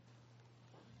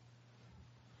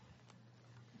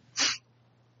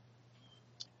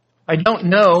I don't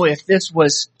know if this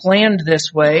was planned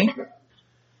this way,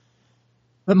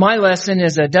 but my lesson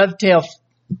is a dovetail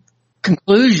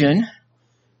conclusion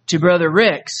to Brother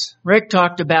Rick's. Rick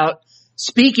talked about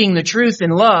speaking the truth in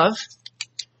love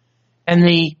and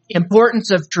the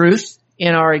importance of truth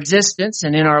in our existence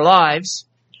and in our lives.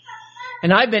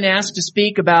 And I've been asked to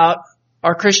speak about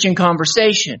our Christian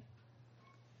conversation.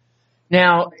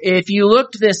 Now, if you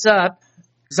looked this up,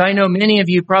 because I know many of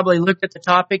you probably looked at the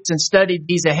topics and studied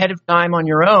these ahead of time on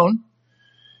your own.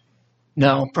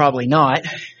 No, probably not.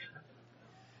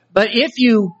 But if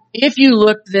you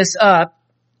looked this up,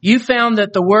 you found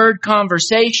that the word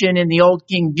conversation in the Old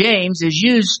King James is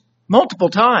used multiple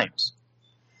times.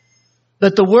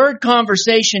 But the word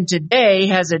conversation today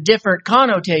has a different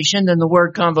connotation than the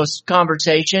word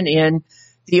conversation in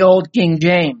the Old King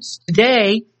James.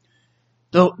 Today,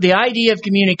 the idea of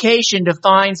communication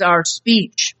defines our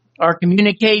speech, our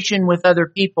communication with other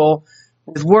people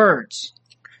with words.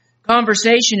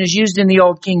 Conversation is used in the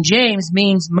Old King James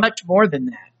means much more than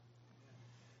that.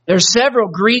 There's several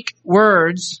Greek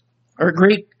words, or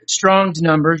Greek Strong's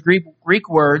numbers, Greek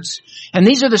words, and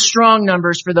these are the strong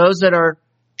numbers for those that are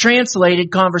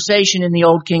translated conversation in the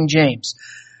Old King James.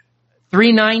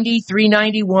 390,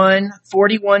 391,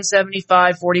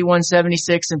 4175,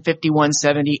 4176, and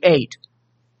 5178.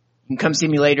 You can come see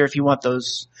me later if you want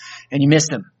those and you miss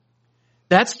them.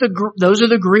 Those are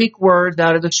the Greek words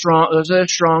those are the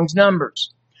Strong's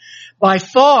numbers. By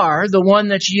far, the one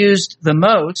that's used the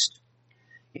most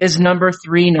is number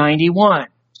 391.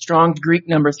 Strong's Greek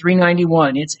number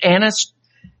 391. It's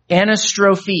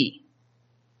anastrophe.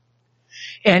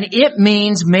 And it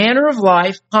means manner of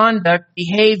life, conduct,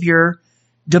 behavior,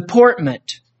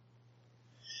 deportment.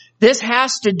 This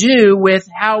has to do with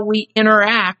how we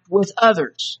interact with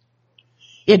others.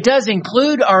 It does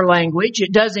include our language,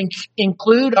 it does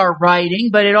include our writing,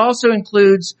 but it also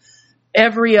includes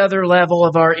every other level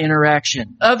of our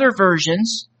interaction. Other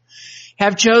versions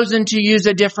have chosen to use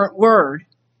a different word.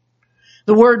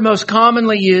 The word most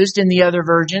commonly used in the other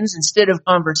versions instead of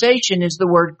conversation is the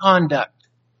word conduct.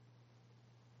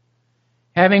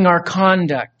 Having our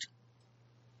conduct.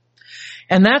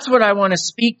 And that's what I want to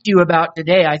speak to you about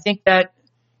today. I think that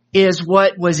is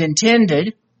what was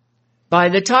intended by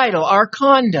the title, our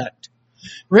conduct.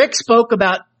 Rick spoke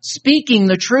about speaking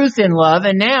the truth in love,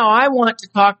 and now I want to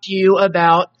talk to you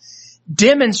about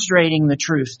demonstrating the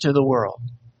truth to the world.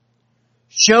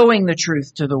 Showing the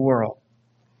truth to the world.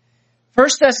 1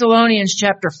 Thessalonians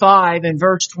chapter 5 and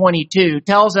verse 22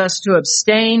 tells us to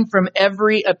abstain from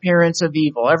every appearance of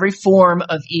evil, every form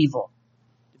of evil,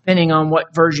 depending on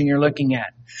what version you're looking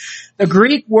at. The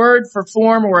Greek word for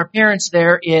form or appearance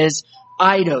there is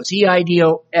eidos,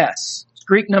 E-I-D-O-S. It's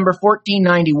Greek number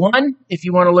 1491, if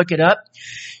you want to look it up.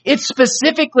 It's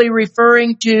specifically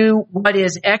referring to what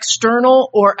is external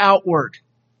or outward.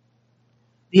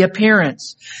 The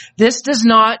appearance. This does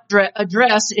not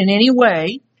address in any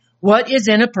way what is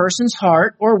in a person's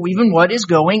heart or even what is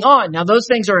going on. Now those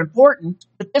things are important,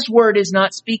 but this word is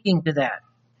not speaking to that.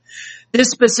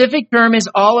 This specific term is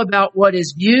all about what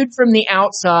is viewed from the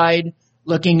outside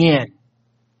looking in.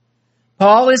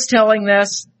 Paul is telling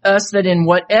us that in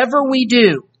whatever we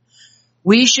do,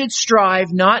 we should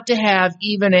strive not to have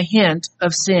even a hint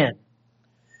of sin.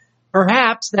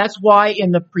 Perhaps that's why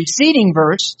in the preceding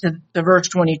verse, to verse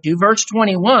 22, verse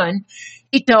 21,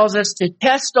 he tells us to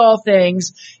test all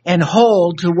things and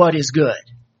hold to what is good.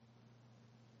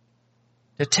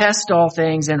 To test all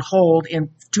things and hold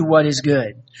to what is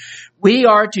good. We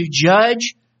are to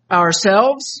judge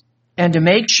ourselves and to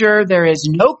make sure there is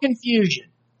no confusion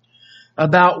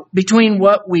between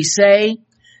what we say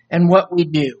and what we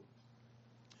do.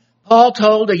 Paul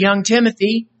told a young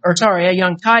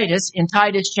Titus in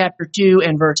Titus chapter 2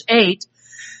 and verse 8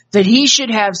 that he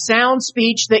should have sound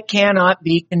speech that cannot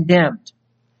be condemned.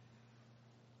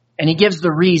 And he gives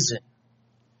the reason.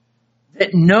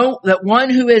 That one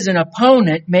who is an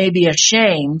opponent may be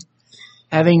ashamed,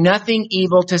 having nothing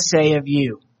evil to say of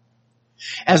you.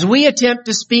 As we attempt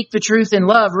to speak the truth in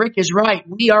love, Rick is right.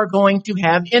 We are going to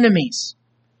have enemies.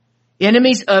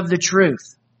 Enemies of the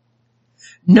truth.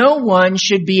 No one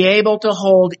should be able to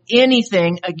hold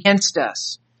anything against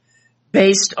us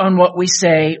based on what we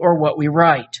say or what we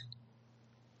write.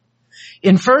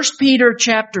 In 1 Peter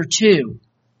chapter 2,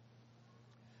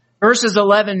 verses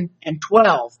 11 and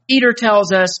 12, Peter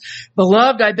tells us,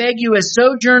 "Beloved, I beg you as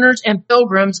sojourners and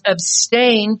pilgrims,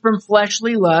 abstain from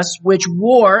fleshly lusts which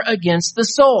war against the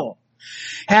soul,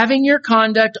 having your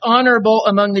conduct honorable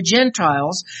among the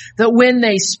Gentiles, that when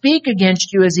they speak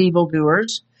against you as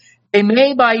evildoers, they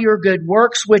may by your good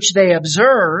works which they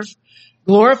observe,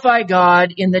 glorify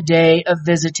God in the day of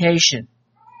visitation."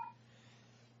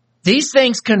 These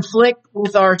things conflict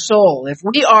with our soul. If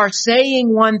we are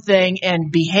saying one thing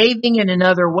and behaving in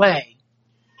another way,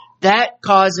 that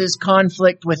causes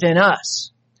conflict within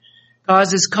us,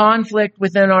 causes conflict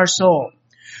within our soul.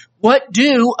 What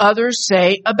do others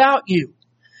say about you?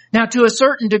 Now, to a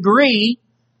certain degree,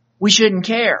 we shouldn't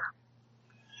care.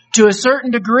 To a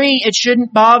certain degree, it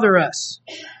shouldn't bother us.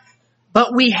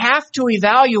 But we have to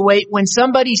evaluate when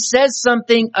somebody says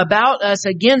something about us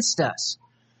against us.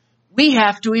 We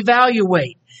have to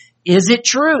evaluate. Is it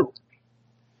true?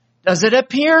 Does it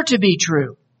appear to be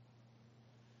true?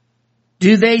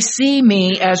 Do they see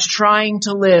me as trying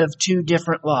to live two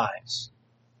different lives?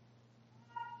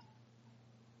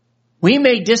 We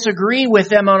may disagree with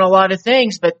them on a lot of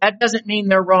things, but that doesn't mean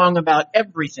they're wrong about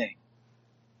everything.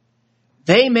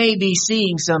 They may be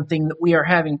seeing something that we are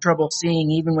having trouble seeing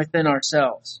even within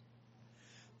ourselves.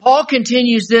 Paul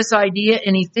continues this idea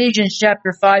in Ephesians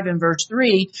chapter 5 and verse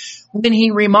 3 when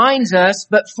he reminds us,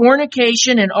 but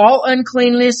fornication and all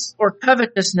uncleanness or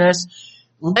covetousness,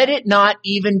 let it not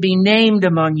even be named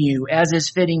among you, as is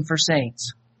fitting for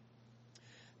saints.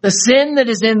 The sin that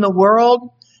is in the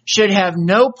world should have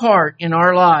no part in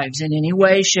our lives in any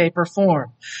way, shape, or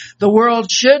form. The world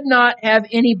should not have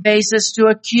any basis to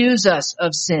accuse us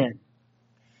of sin.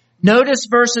 Notice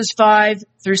verses 5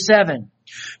 through 7.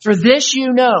 For this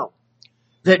you know,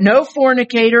 that no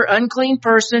fornicator, unclean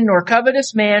person, nor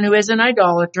covetous man who is an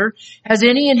idolater has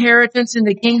any inheritance in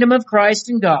the kingdom of Christ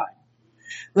and God.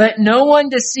 Let no one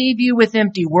deceive you with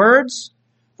empty words,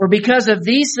 for because of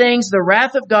these things the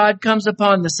wrath of God comes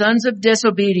upon the sons of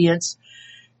disobedience.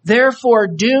 Therefore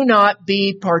do not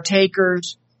be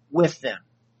partakers with them.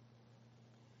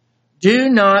 Do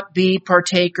not be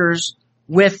partakers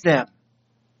with them.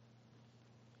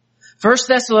 1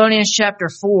 Thessalonians chapter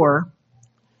 4.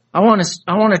 I want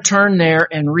to turn there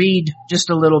and read just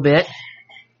a little bit.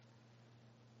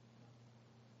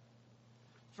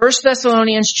 1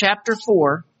 Thessalonians chapter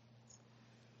 4.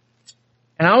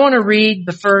 And I want to read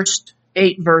the first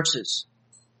 8 verses.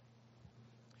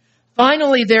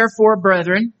 Finally, therefore,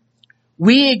 brethren,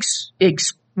 we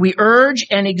urge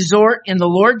and exhort in the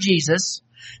Lord Jesus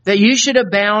that you should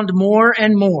abound more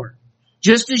and more,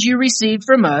 just as you received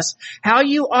from us, how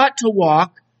you ought to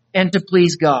walk and to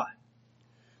please God.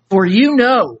 For you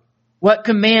know what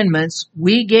commandments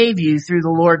we gave you through the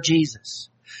Lord Jesus.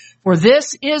 For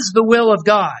this is the will of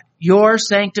God, your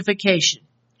sanctification,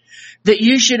 that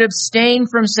you should abstain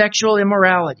from sexual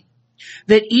immorality,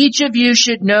 that each of you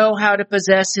should know how to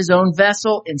possess his own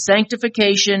vessel in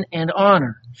sanctification and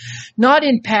honor, not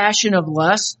in passion of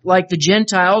lust like the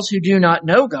Gentiles who do not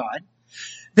know God,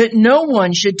 that no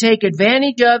one should take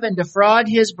advantage of and defraud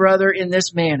his brother in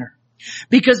this manner,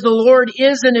 because the Lord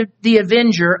is the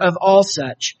avenger of all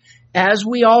such, as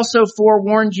we also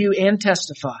forewarned you and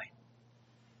testify.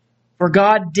 For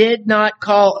God did not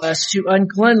call us to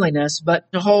uncleanliness,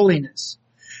 but to holiness.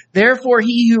 Therefore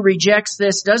he who rejects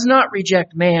this does not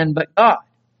reject man, but God,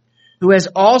 who has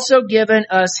also given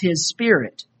us his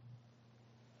Spirit.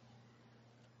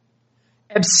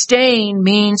 Abstain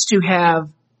means to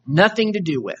have nothing to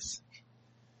do with.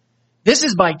 This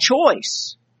is by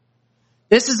choice.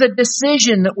 This is a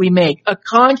decision that we make, a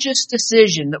conscious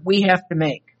decision that we have to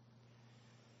make.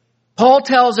 Paul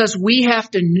tells us we have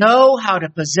to know how to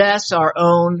possess our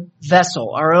own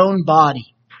vessel, our own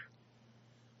body.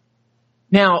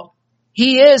 Now,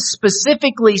 he is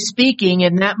specifically speaking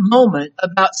in that moment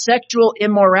about sexual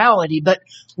immorality, but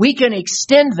we can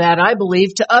extend that, I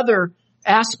believe, to other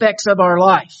aspects of our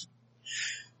life.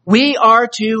 We are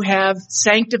to have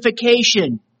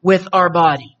sanctification with our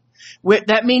body.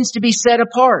 That means to be set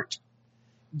apart,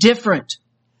 different.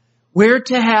 We're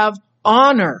to have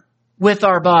honor with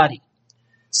our body,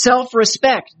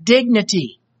 self-respect,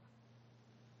 dignity.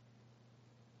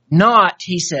 Not,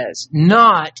 he says,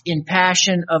 not in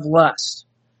passion of lust.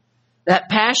 That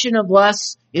passion of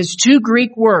lust is 2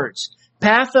 Greek words,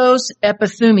 pathos,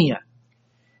 epithumia.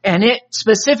 And it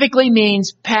specifically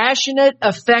means passionate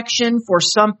affection for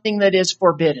something that is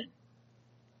forbidden.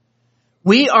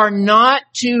 We are not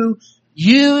to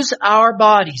use our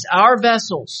bodies, our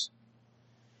vessels,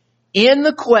 in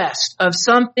the quest of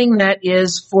something that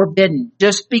is forbidden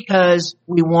just because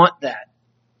we want that.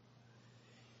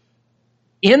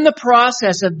 In the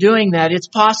process of doing that, it's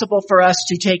possible for us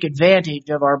to take advantage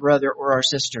of our brother or our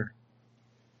sister.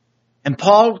 And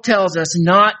Paul tells us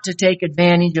not to take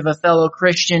advantage of a fellow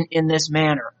Christian in this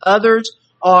manner. Others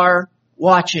are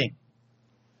watching.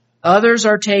 Others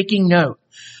are taking note.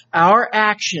 Our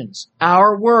actions,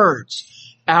 our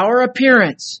words, our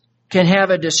appearance can have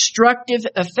a destructive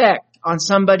effect on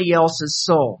somebody else's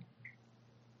soul.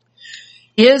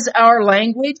 Is our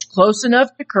language close enough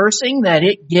to cursing that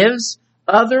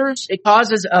it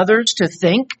causes others to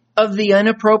think of the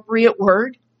inappropriate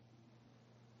word?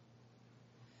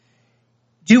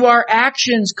 Do our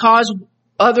actions cause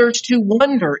others to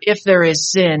wonder if there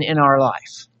is sin in our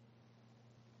life?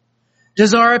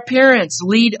 Does our appearance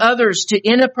lead others to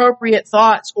inappropriate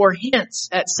thoughts or hints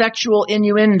at sexual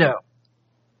innuendo?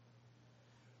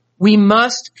 We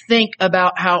must think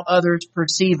about how others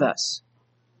perceive us,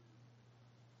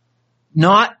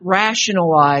 not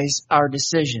rationalize our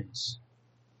decisions.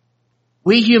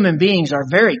 We human beings are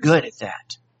very good at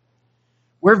that.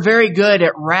 We're very good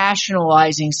at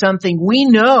rationalizing something we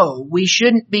know we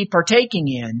shouldn't be partaking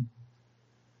in,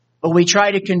 but we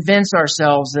try to convince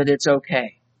ourselves that it's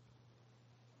okay.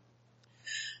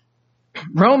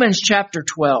 Romans chapter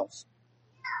 12.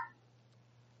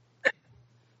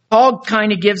 Paul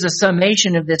kind of gives a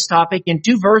summation of this topic in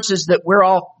two verses that we're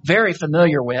all very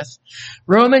familiar with.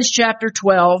 Romans chapter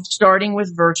 12, starting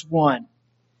with verse 1.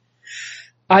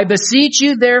 I beseech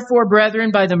you, therefore,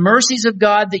 brethren, by the mercies of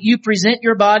God, that you present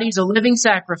your bodies a living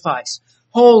sacrifice,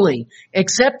 holy,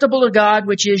 acceptable to God,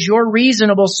 which is your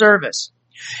reasonable service.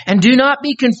 And do not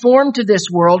be conformed to this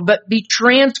world, but be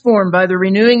transformed by the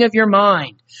renewing of your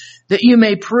mind, that you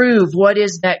may prove what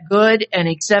is that good and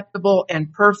acceptable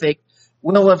and perfect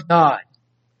will of God.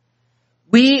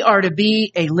 We are to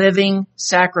be a living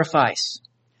sacrifice.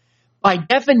 By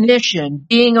definition,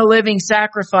 being a living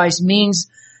sacrifice means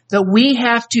that we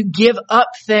have to give up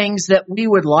things that we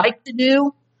would like to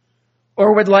do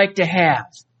or would like to have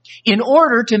in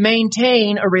order to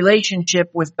maintain a relationship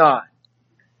with God.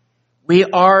 We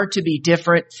are to be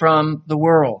different from the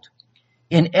world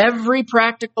in every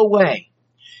practical way.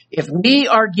 If we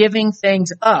are giving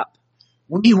things up,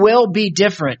 we will be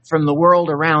different from the world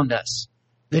around us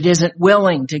that isn't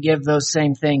willing to give those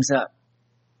same things up.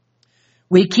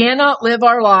 We cannot live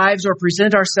our lives or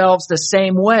present ourselves the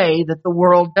same way that the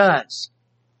world does.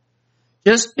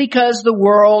 Just because the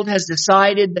world has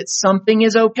decided that something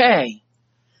is okay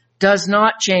does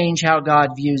not change how God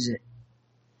views it.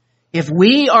 If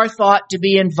we are thought to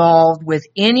be involved with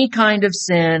any kind of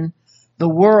sin, the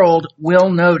world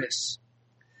will notice.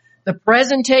 The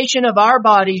presentation of our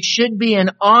bodies should be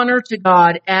an honor to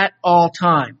God at all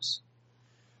times.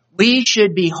 We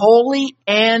should be holy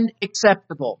and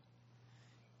acceptable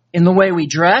in the way we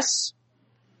dress,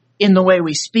 in the way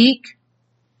we speak,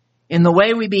 in the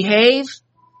way we behave,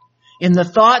 in the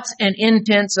thoughts and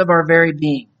intents of our very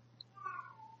being.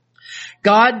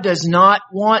 God does not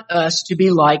want us to be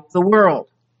like the world.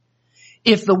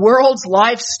 If the world's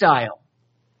lifestyle,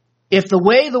 if the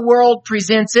way the world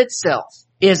presents itself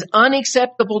is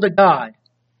unacceptable to God,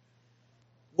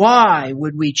 why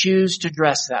would we choose to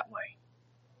dress that way?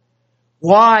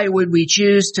 Why would we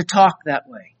choose to talk that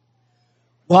way?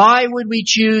 Why would we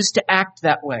choose to act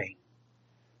that way?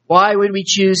 Why would we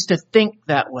choose to think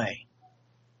that way?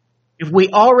 If we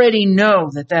already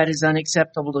know that that is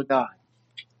unacceptable to God.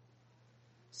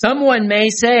 Someone may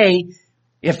say,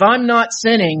 if I'm not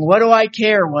sinning, what do I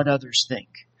care what others think?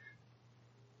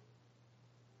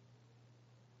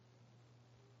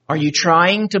 Are you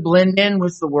trying to blend in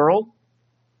with the world?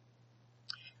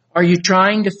 Are you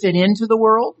trying to fit into the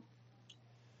world?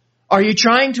 Are you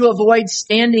trying to avoid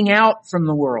standing out from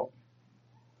the world?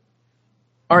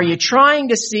 Are you trying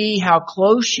to see how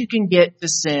close you can get to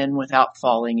sin without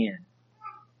falling in?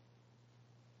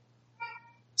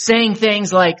 Saying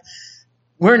things like,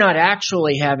 we're not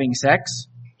actually having sex.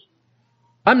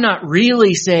 I'm not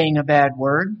really saying a bad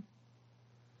word.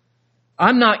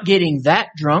 I'm not getting that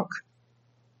drunk.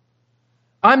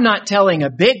 I'm not telling a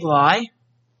big lie.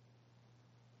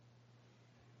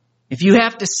 If you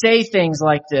have to say things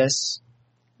like this,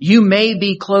 you may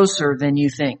be closer than you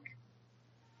think.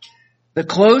 The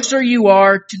closer you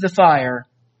are to the fire,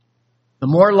 the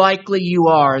more likely you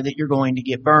are that you're going to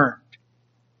get burned.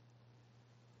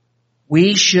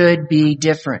 We should be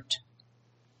different.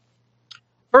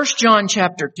 1 John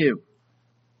chapter 2.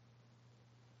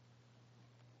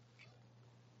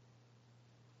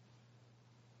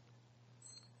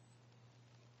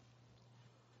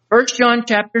 First John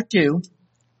chapter 2.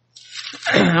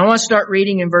 I want to start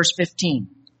reading in verse 15.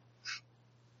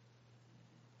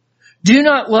 Do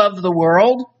not love the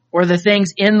world or the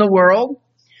things in the world.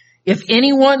 If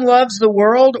anyone loves the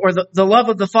world, or the love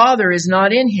of the Father is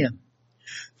not in him.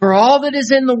 For all that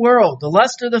is in the world, the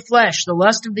lust of the flesh, the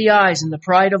lust of the eyes, and the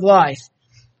pride of life,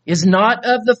 is not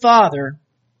of the Father,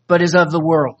 but is of the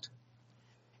world.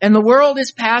 And the world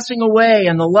is passing away,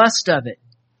 and the lust of it.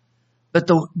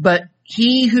 But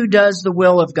he who does the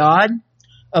will of God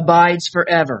abides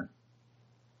forever.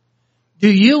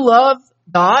 Do you love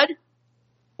God,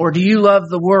 or do you love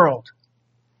the world?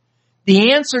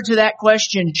 The answer to that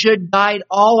question should guide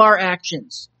all our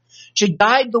actions, should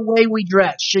guide the way we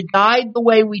dress, should guide the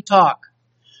way we talk,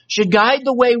 should guide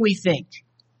the way we think.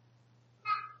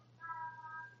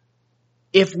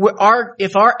 If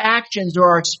our actions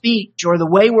or our speech or the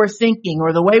way we're thinking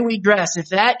or the way we dress, if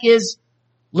that is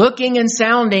looking and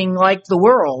sounding like the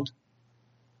world,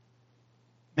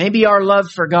 maybe our love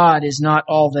for God is not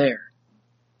all there.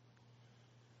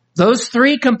 Those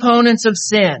three components of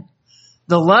sin,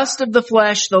 the lust of the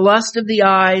flesh, the lust of the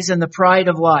eyes, and the pride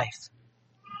of life.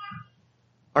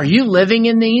 Are you living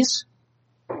in these?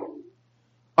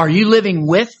 Are you living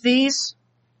with these?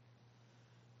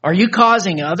 Are you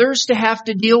causing others to have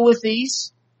to deal with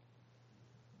these?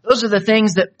 Those are the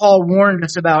things that Paul warned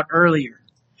us about earlier.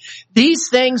 These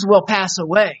things will pass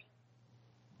away.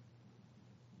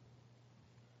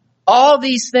 All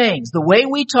these things, the way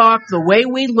we talk, the way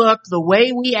we look, the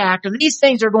way we act, these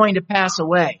things are going to pass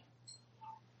away.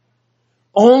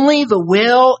 Only the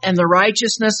will and the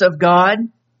righteousness of God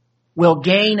will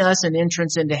gain us an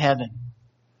entrance into heaven.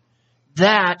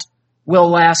 That will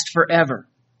last forever.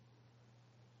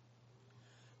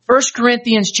 1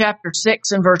 Corinthians chapter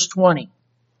 6 and verse 20.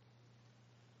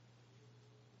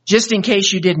 Just in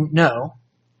case you didn't know,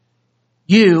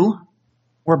 you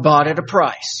were bought at a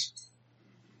price.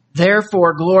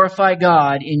 Therefore glorify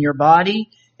God in your body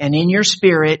and in your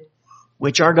spirit,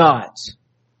 which are God's.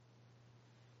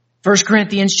 1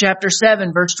 Corinthians chapter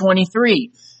 7 verse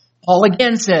 23. Paul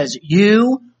again says,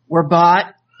 you were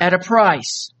bought at a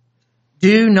price.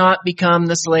 Do not become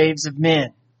the slaves of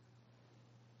men.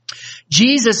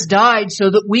 Jesus died so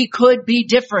that we could be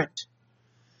different.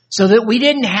 So that we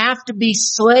didn't have to be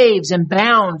slaves and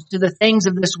bound to the things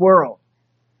of this world.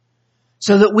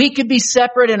 So that we could be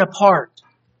separate and apart.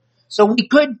 So we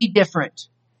could be different.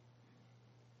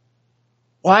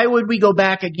 Why would we go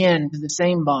back again to the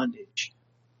same bondage?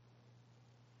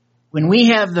 When we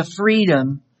have the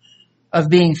freedom of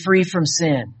being free from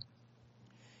sin.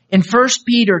 In 1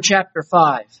 Peter chapter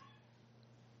 5.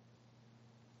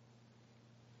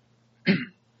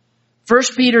 1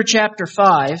 Peter chapter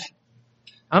 5,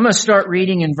 I'm going to start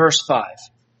reading in verse 5.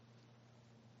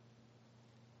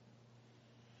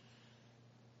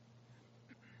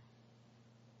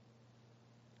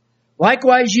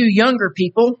 Likewise, you younger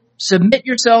people, submit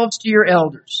yourselves to your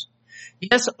elders.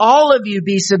 Yes, all of you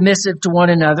be submissive to one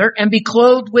another and be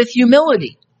clothed with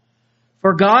humility.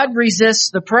 For God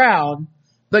resists the proud,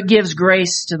 but gives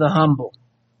grace to the humble.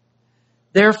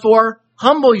 Therefore,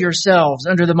 humble yourselves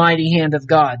under the mighty hand of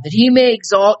God, that he may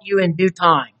exalt you in due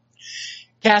time,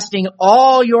 casting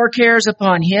all your cares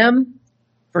upon him,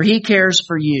 for he cares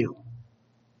for you.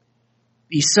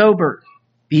 Be sober,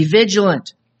 be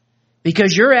vigilant,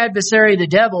 because your adversary the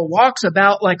devil walks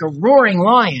about like a roaring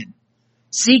lion,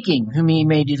 seeking whom he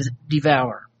may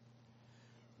devour.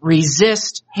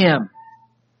 Resist him,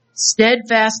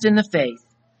 steadfast in the faith,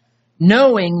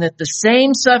 knowing that the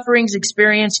same sufferings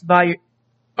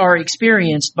are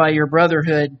experienced by your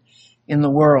brotherhood in the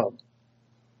world.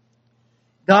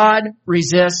 God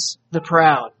resists the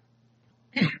proud.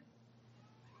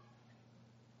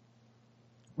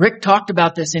 Rick talked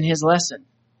about this in his lesson.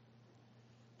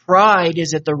 Pride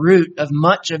is at the root of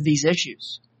much of these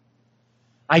issues.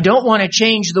 I don't want to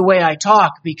change the way I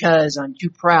talk because I'm too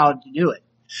proud to do it.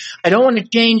 I don't want to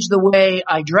change the way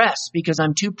I dress because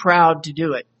I'm too proud to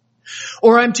do it.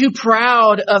 Or I'm too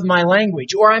proud of my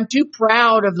language. Or I'm too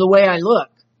proud of the way I look.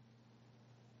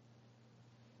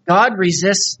 God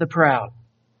resists the proud.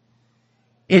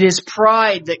 It is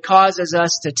pride that causes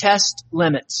us to test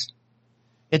limits.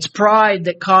 It's pride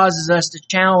that causes us to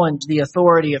challenge the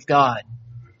authority of God.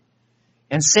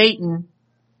 And Satan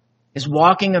is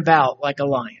walking about like a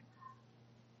lion.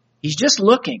 He's just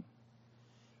looking.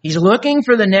 He's looking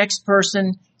for the next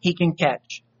person he can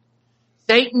catch.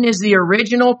 Satan is the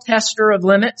original tester of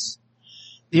limits,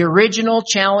 the original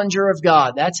challenger of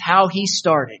God. That's how he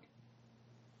started.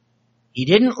 He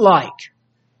didn't like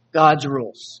God's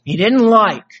rules. He didn't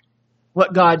like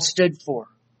what God stood for.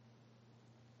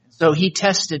 So he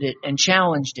tested it and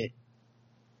challenged it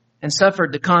and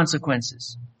suffered the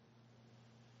consequences.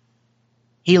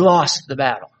 He lost the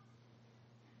battle.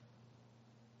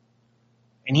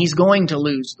 And he's going to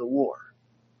lose the war.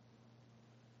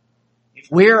 If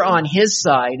we're on his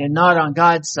side and not on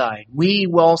God's side, we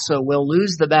also will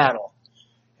lose the battle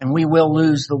and we will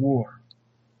lose the war.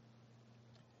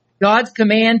 God's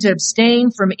command to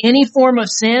abstain from any form of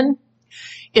sin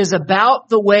is about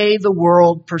the way the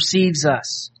world perceives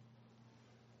us,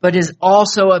 but is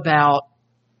also about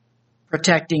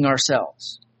protecting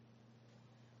ourselves.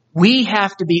 We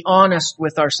have to be honest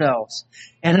with ourselves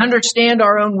and understand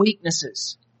our own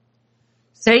weaknesses.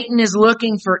 Satan is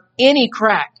looking for any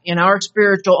crack in our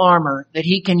spiritual armor that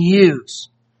he can use,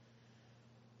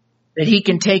 that he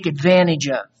can take advantage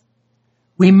of.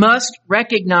 We must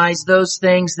recognize those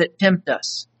things that tempt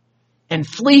us and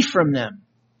flee from them.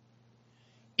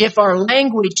 If our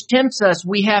language tempts us,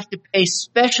 we have to pay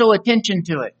special attention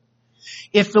to it.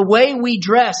 If the way we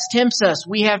dress tempts us,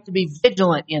 we have to be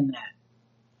vigilant in that.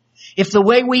 If the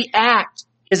way we act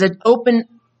is an open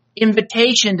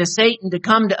invitation to Satan to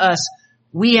come to us,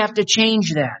 we have to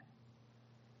change that.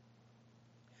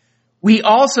 We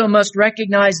also must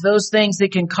recognize those things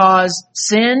that can cause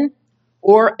sin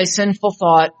or a sinful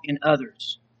thought in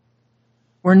others.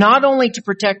 We're not only to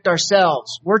protect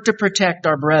ourselves, we're to protect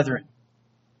our brethren.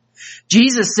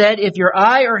 Jesus said, if your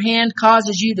eye or hand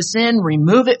causes you to sin,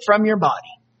 remove it from your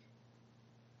body.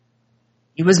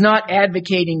 He was not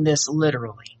advocating this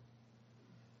literally.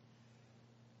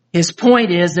 His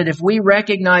point is that if we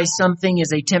recognize something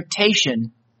is a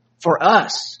temptation for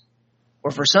us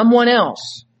or for someone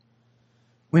else,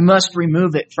 we must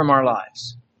remove it from our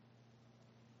lives.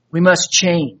 We must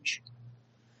change.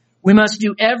 We must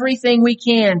do everything we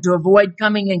can to avoid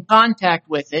coming in contact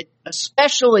with it,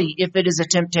 especially if it is a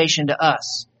temptation to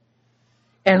us,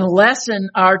 and lessen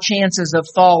our chances of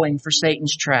falling for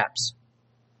Satan's traps.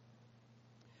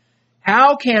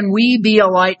 How can we be a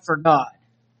light for God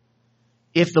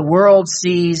if the world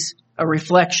sees a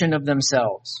reflection of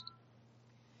themselves?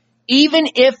 Even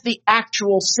if the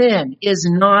actual sin is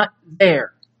not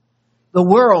there, the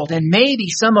world, and maybe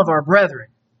some of our brethren,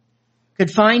 could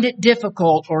find it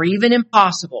difficult or even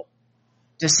impossible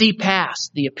to see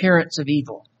past the appearance of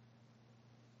evil.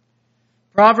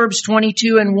 Proverbs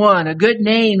 22:1, a good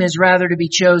name is rather to be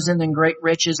chosen than great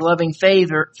riches, loving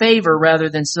favor rather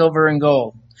than silver and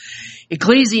gold.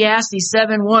 Ecclesiastes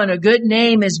 7:1, a good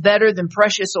name is better than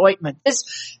precious ointment.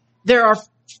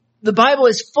 The Bible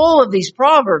is full of these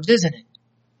proverbs, isn't it?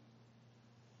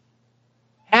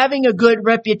 Having a good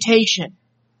reputation.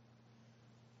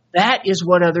 That is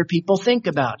what other people think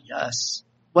about us.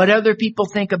 What other people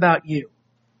think about you.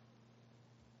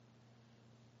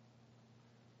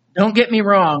 Don't get me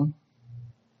wrong.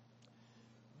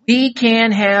 We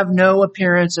can have no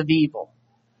appearance of evil,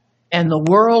 and the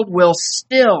world will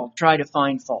still try to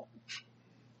find fault.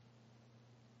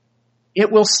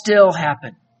 It will still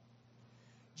happen.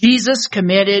 Jesus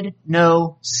committed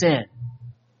no sin.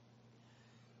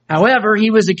 However, he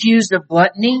was accused of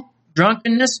gluttony,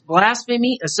 drunkenness,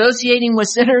 blasphemy, associating with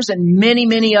sinners, and many,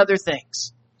 many other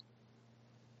things.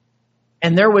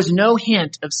 And there was no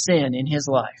hint of sin in his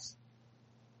life.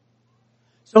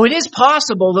 So it is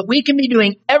possible that we can be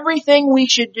doing everything we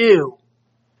should do,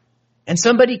 and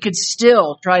somebody could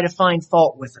still try to find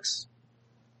fault with us.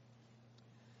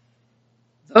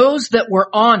 Those that were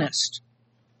honest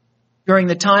during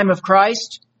the time of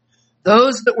Christ,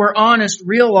 those that were honest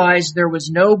realized there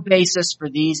was no basis for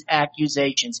these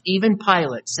accusations. Even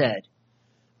Pilate said,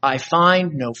 I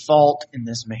find no fault in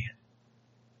this man.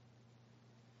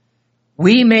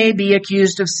 We may be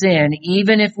accused of sin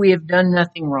even if we have done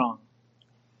nothing wrong.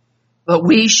 But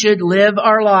we should live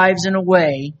our lives in a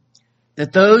way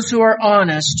that those who are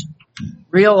honest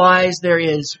realize there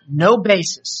is no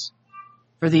basis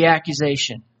for the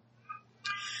accusation.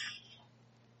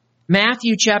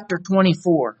 Matthew chapter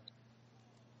 24.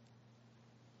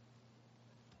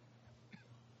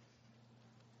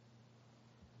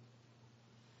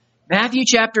 Matthew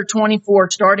chapter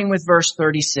 24, starting with verse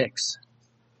 36.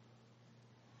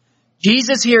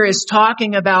 Jesus here is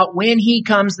talking about when he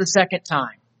comes the second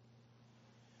time.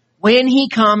 When he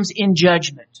comes in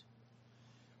judgment.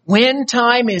 When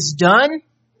time is done,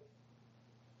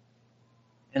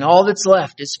 and all that's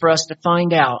left is for us to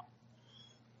find out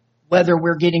whether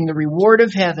we're getting the reward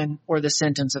of heaven or the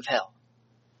sentence of hell.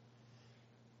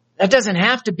 That doesn't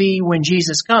have to be when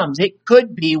Jesus comes. It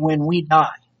could be when we die.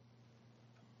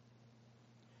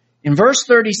 In verse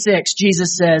 36,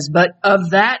 Jesus says, but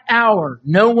of that hour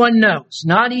no one knows,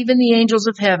 not even the angels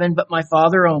of heaven, but my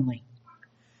Father only.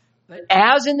 But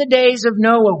as in the days of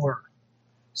Noah were,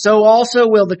 so also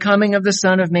will the coming of the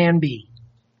Son of Man be.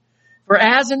 For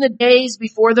as in the days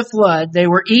before the flood, they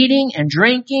were eating and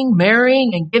drinking,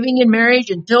 marrying and giving in marriage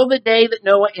until the day that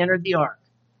Noah entered the ark,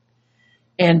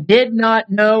 and did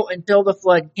not know until the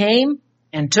flood came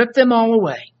and took them all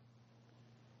away.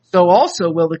 So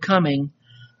also will the coming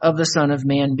of the Son of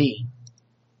Man be.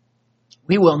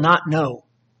 We will not know.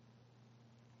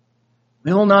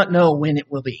 We will not know when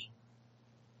it will be.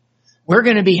 We're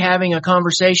going to be having a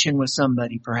conversation with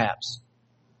somebody, perhaps.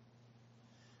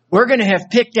 We're going to have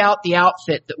picked out the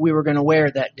outfit that we were going to wear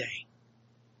that day.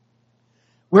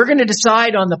 We're going to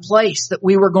decide on the place that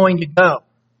we were going to go,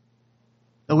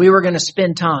 that we were going to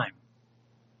spend time.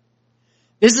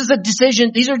 This is a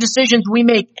decision. These are decisions we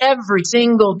make every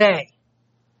single day.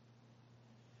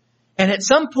 And at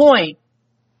some point,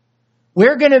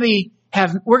 we're going to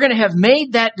have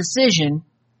made that decision,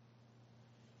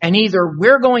 and either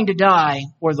we're going to die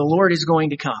or the Lord is going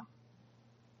to come.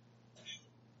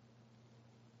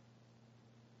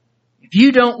 If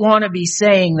you don't want to be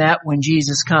saying that when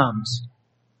Jesus comes,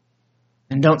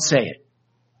 then don't say it.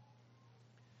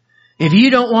 If you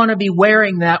don't want to be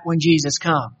wearing that when Jesus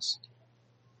comes,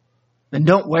 then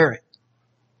don't wear it.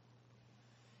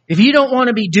 If you don't want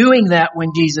to be doing that when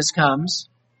Jesus comes,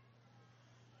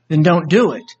 then don't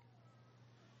do it.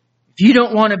 If you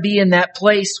don't want to be in that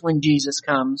place when Jesus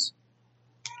comes,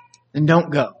 then don't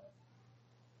go.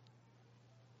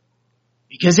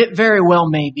 Because it very well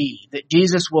may be that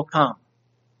Jesus will come.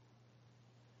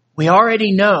 We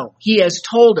already know. He has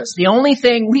told us. The only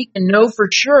thing we can know for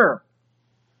sure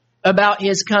about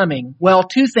His coming, well,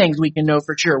 two things we can know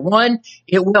for sure. One,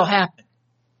 it will happen.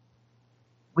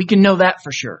 We can know that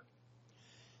for sure.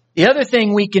 The other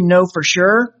thing we can know for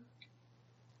sure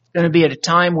is going to be at a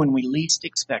time when we least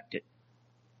expect it.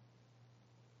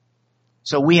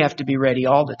 So we have to be ready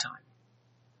all the time.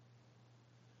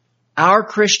 Our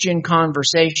Christian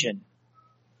conversation,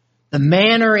 the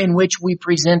manner in which we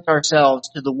present ourselves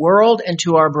to the world and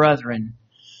to our brethren,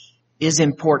 is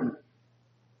important.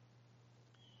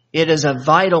 It is of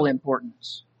vital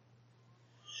importance.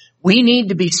 We need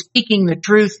to be speaking the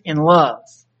truth in love.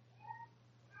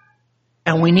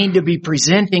 And we need to be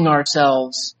presenting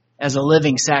ourselves as a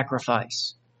living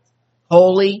sacrifice,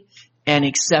 holy and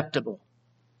acceptable.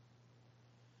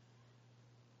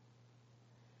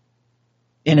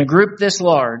 In a group this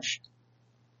large,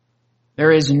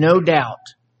 there is no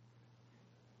doubt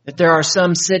that there are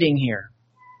some sitting here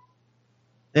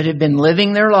that have been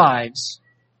living their lives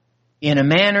in a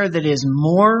manner that is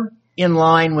more in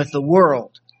line with the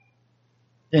world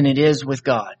than it is with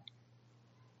God.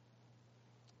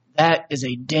 That is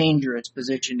a dangerous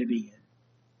position to be in.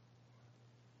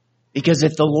 Because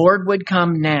if the Lord would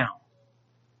come now,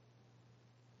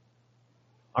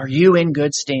 are you in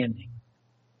good standing?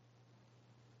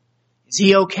 Is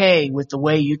He okay with the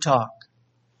way you talk?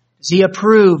 Does He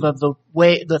approve of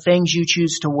the things you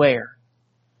choose to wear?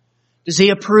 Does He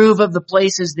approve of the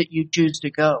places that you choose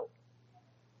to go?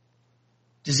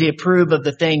 Does He approve of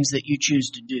the things that you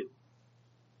choose to do?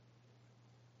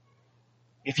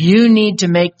 If you need to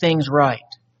make things right,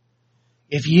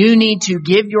 if you need to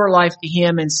give your life to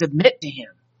Him and submit to Him,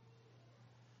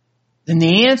 then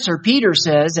the answer, Peter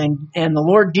says, and the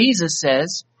Lord Jesus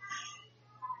says,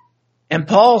 and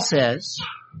Paul says,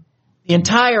 the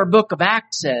entire book of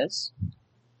Acts says,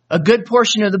 a good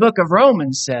portion of the book of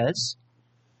Romans says,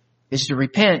 is to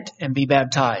repent and be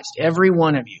baptized, every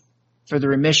one of you, for the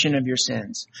remission of your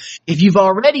sins. If you've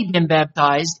already been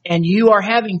baptized and you are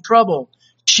having trouble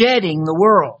shedding the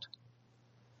world,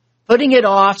 putting it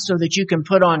off so that you can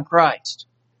put on Christ,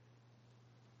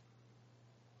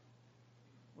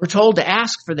 we're told to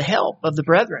ask for the help of the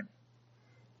brethren,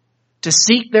 to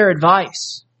seek their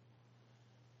advice,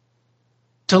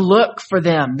 to look for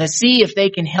them, to see if they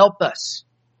can help us,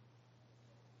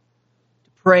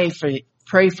 to pray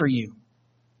for you.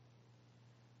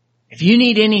 If you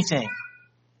need anything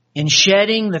in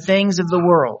shedding the things of the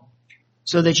world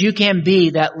so that you can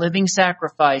be that living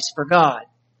sacrifice for God,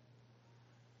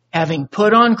 having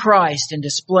put on Christ and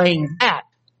displaying that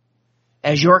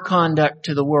as your conduct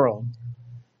to the world,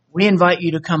 we invite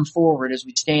you to come forward as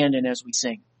we stand and as we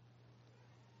sing.